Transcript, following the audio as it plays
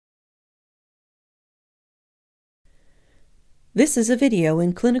This is a video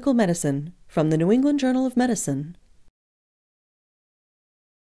in clinical medicine from the New England Journal of Medicine.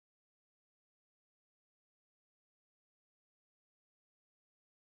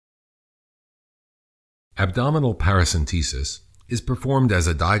 Abdominal paracentesis is performed as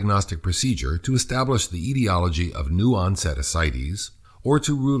a diagnostic procedure to establish the etiology of new-onset ascites or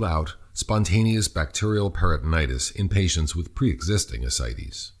to rule out spontaneous bacterial peritonitis in patients with pre-existing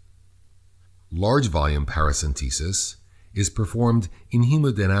ascites. Large volume paracentesis is performed in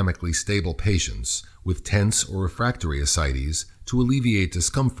hemodynamically stable patients with tense or refractory ascites to alleviate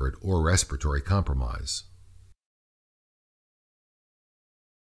discomfort or respiratory compromise.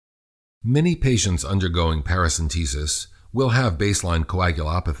 Many patients undergoing paracentesis will have baseline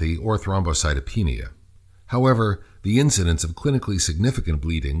coagulopathy or thrombocytopenia. However, the incidence of clinically significant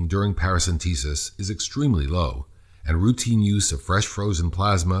bleeding during paracentesis is extremely low, and routine use of fresh frozen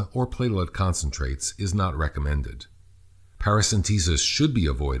plasma or platelet concentrates is not recommended. Paracentesis should be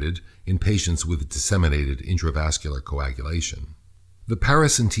avoided in patients with disseminated intravascular coagulation. The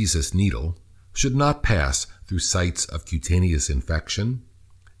paracentesis needle should not pass through sites of cutaneous infection,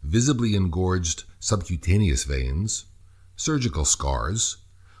 visibly engorged subcutaneous veins, surgical scars,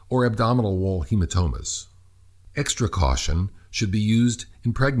 or abdominal wall hematomas. Extra caution should be used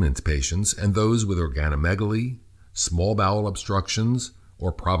in pregnant patients and those with organomegaly, small bowel obstructions,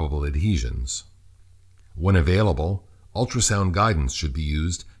 or probable adhesions. When available, ultrasound guidance should be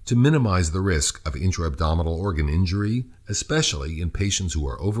used to minimize the risk of intra-abdominal organ injury, especially in patients who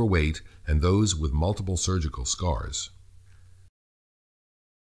are overweight and those with multiple surgical scars.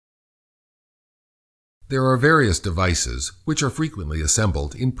 There are various devices which are frequently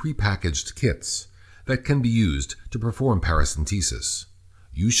assembled in prepackaged kits that can be used to perform paracentesis.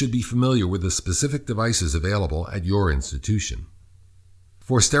 You should be familiar with the specific devices available at your institution.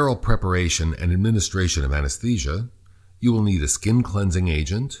 For sterile preparation and administration of anesthesia, you will need a skin cleansing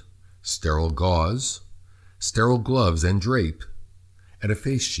agent, sterile gauze, sterile gloves and drape, and a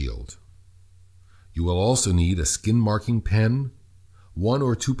face shield. You will also need a skin marking pen, 1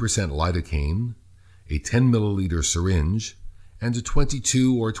 or 2% lidocaine, a 10 milliliter syringe, and a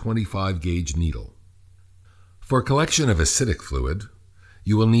 22 or 25 gauge needle. For collection of acidic fluid,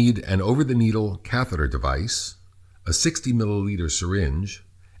 you will need an over-the-needle catheter device, a 60 milliliter syringe,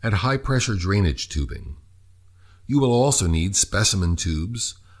 and high-pressure drainage tubing. You will also need specimen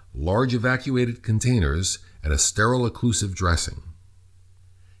tubes, large evacuated containers, and a sterile occlusive dressing.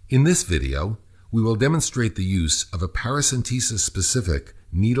 In this video, we will demonstrate the use of a paracentesis-specific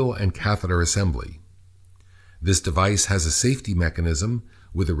needle and catheter assembly. This device has a safety mechanism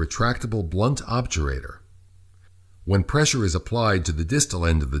with a retractable blunt obturator. When pressure is applied to the distal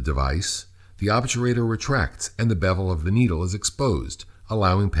end of the device, the obturator retracts and the bevel of the needle is exposed,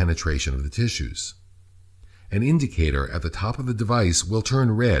 allowing penetration of the tissues. An indicator at the top of the device will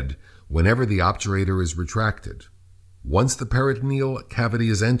turn red whenever the obturator is retracted. Once the peritoneal cavity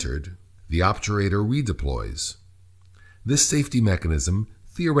is entered, the obturator redeploys. This safety mechanism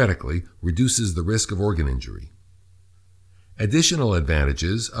theoretically reduces the risk of organ injury. Additional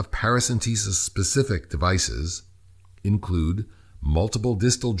advantages of paracentesis-specific devices include multiple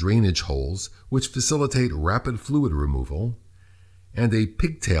distal drainage holes which facilitate rapid fluid removal, and a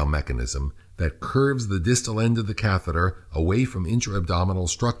pigtail mechanism that curves the distal end of the catheter away from intra-abdominal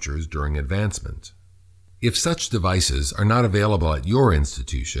structures during advancement. If such devices are not available at your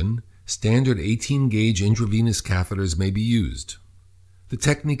institution, standard 18-gauge intravenous catheters may be used. The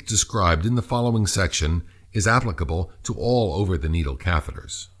technique described in the following section is applicable to all over-the-needle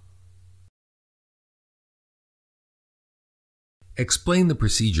catheters. Explain the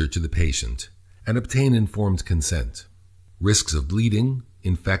procedure to the patient and obtain informed consent. Risks of bleeding,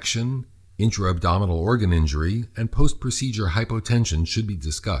 infection, intra-abdominal organ injury, and post-procedure hypotension should be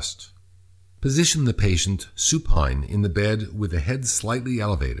discussed. Position the patient supine in the bed with the head slightly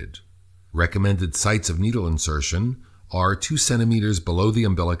elevated. Recommended sites of needle insertion are 2 centimeters below the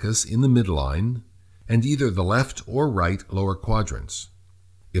umbilicus in the midline and either the left or right lower quadrants.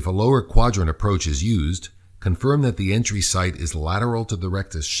 If a lower quadrant approach is used, confirm that the entry site is lateral to the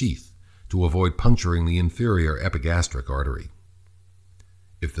rectus sheath to avoid puncturing the inferior epigastric artery.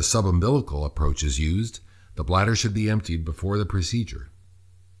 If the subumbilical approach is used, the bladder should be emptied before the procedure.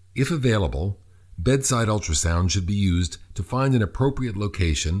 If available, bedside ultrasound should be used to find an appropriate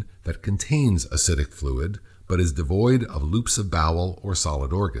location that contains acidic fluid but is devoid of loops of bowel or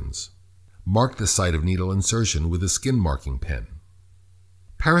solid organs. Mark the site of needle insertion with a skin marking pen.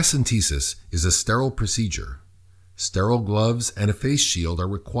 Paracentesis is a sterile procedure. Sterile gloves and a face shield are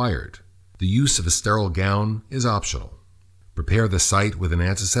required. The use of a sterile gown is optional. Prepare the site with an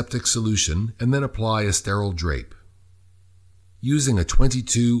antiseptic solution and then apply a sterile drape. Using a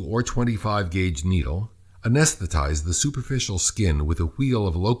 22 or 25 gauge needle, anesthetize the superficial skin with a wheel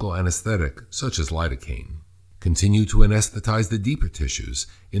of local anesthetic such as lidocaine. Continue to anesthetize the deeper tissues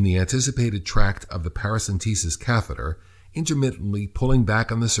in the anticipated tract of the paracentesis catheter, intermittently pulling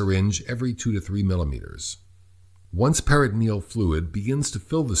back on the syringe every 2 to 3 millimeters. Once peritoneal fluid begins to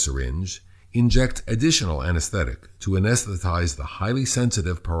fill the syringe, inject additional anesthetic to anesthetize the highly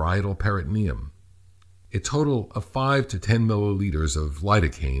sensitive parietal peritoneum. A total of 5 to 10 milliliters of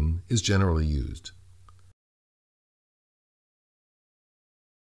lidocaine is generally used.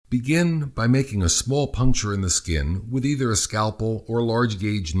 Begin by making a small puncture in the skin with either a scalpel or large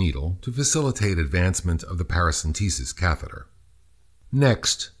gauge needle to facilitate advancement of the paracentesis catheter.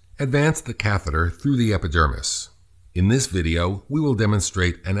 Next, advance the catheter through the epidermis. In this video, we will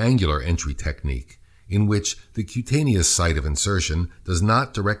demonstrate an angular entry technique in which the cutaneous site of insertion does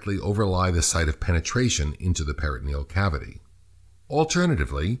not directly overlie the site of penetration into the peritoneal cavity.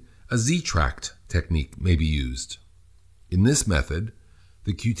 Alternatively, a Z-tract technique may be used. In this method,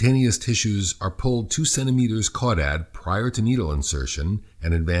 the cutaneous tissues are pulled 2 centimeters caudad prior to needle insertion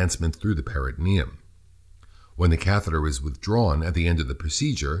and advancement through the peritoneum. When the catheter is withdrawn at the end of the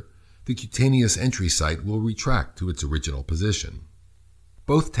procedure, the cutaneous entry site will retract to its original position.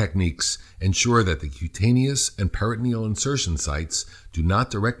 Both techniques ensure that the cutaneous and peritoneal insertion sites do not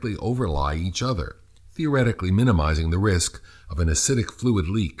directly overlie each other, theoretically minimizing the risk of an acidic fluid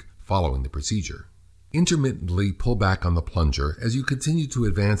leak following the procedure. Intermittently pull back on the plunger as you continue to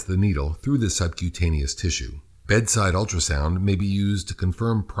advance the needle through the subcutaneous tissue. Bedside ultrasound may be used to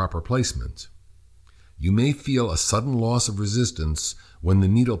confirm proper placement. You may feel a sudden loss of resistance when the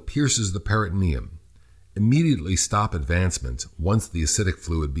needle pierces the peritoneum. Immediately stop advancement once the acidic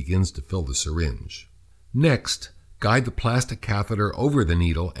fluid begins to fill the syringe. Next, guide the plastic catheter over the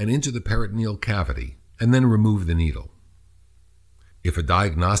needle and into the peritoneal cavity, and then remove the needle. If a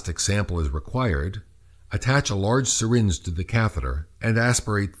diagnostic sample is required, attach a large syringe to the catheter and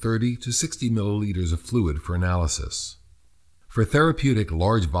aspirate 30 to 60 milliliters of fluid for analysis. For therapeutic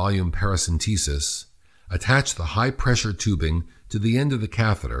large volume paracentesis, attach the high-pressure tubing to the end of the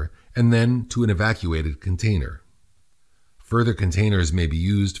catheter and then to an evacuated container. Further containers may be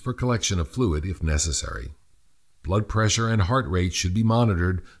used for collection of fluid if necessary. Blood pressure and heart rate should be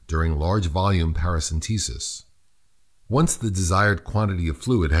monitored during large volume paracentesis. Once the desired quantity of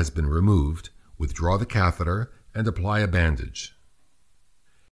fluid has been removed, withdraw the catheter and apply a bandage.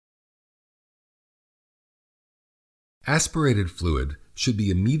 Aspirated fluid should be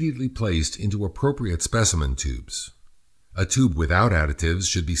immediately placed into appropriate specimen tubes. A tube without additives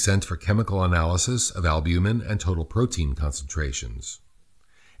should be sent for chemical analysis of albumin and total protein concentrations.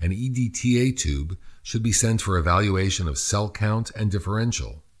 An EDTA tube should be sent for evaluation of cell count and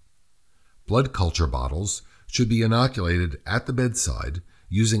differential. Blood culture bottles should be inoculated at the bedside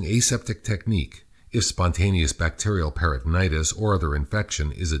using aseptic technique if spontaneous bacterial peritonitis or other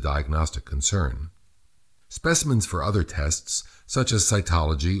infection is a diagnostic concern. Specimens for other tests, such as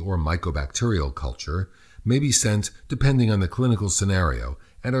cytology or mycobacterial culture, may be sent depending on the clinical scenario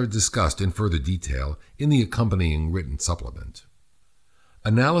and are discussed in further detail in the accompanying written supplement.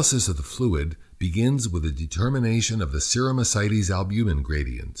 Analysis of the fluid begins with a determination of the serum ascites albumin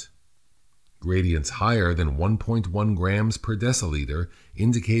gradient. Gradients higher than 1.1 grams per deciliter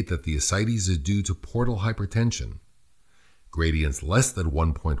indicate that the ascites is due to portal hypertension. Gradients less than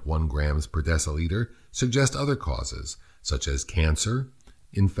 1.1 grams per deciliter suggest other causes, such as cancer,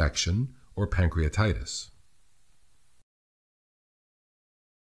 infection, or pancreatitis.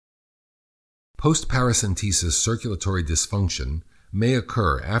 Post-paracentesis circulatory dysfunction may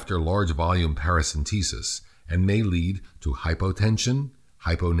occur after large volume paracentesis and may lead to hypotension,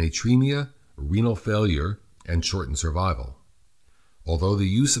 hyponatremia, renal failure, and shortened survival. Although the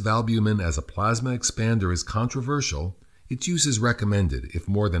use of albumin as a plasma expander is controversial, its use is recommended if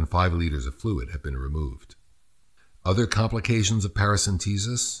more than 5 liters of fluid have been removed. Other complications of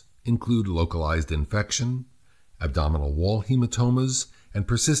paracentesis include localized infection, abdominal wall hematomas, and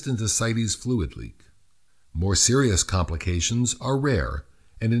persistent ascites fluid leak. More serious complications are rare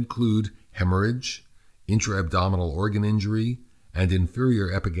and include hemorrhage, intra-abdominal organ injury, and inferior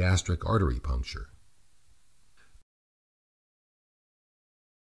epigastric artery puncture.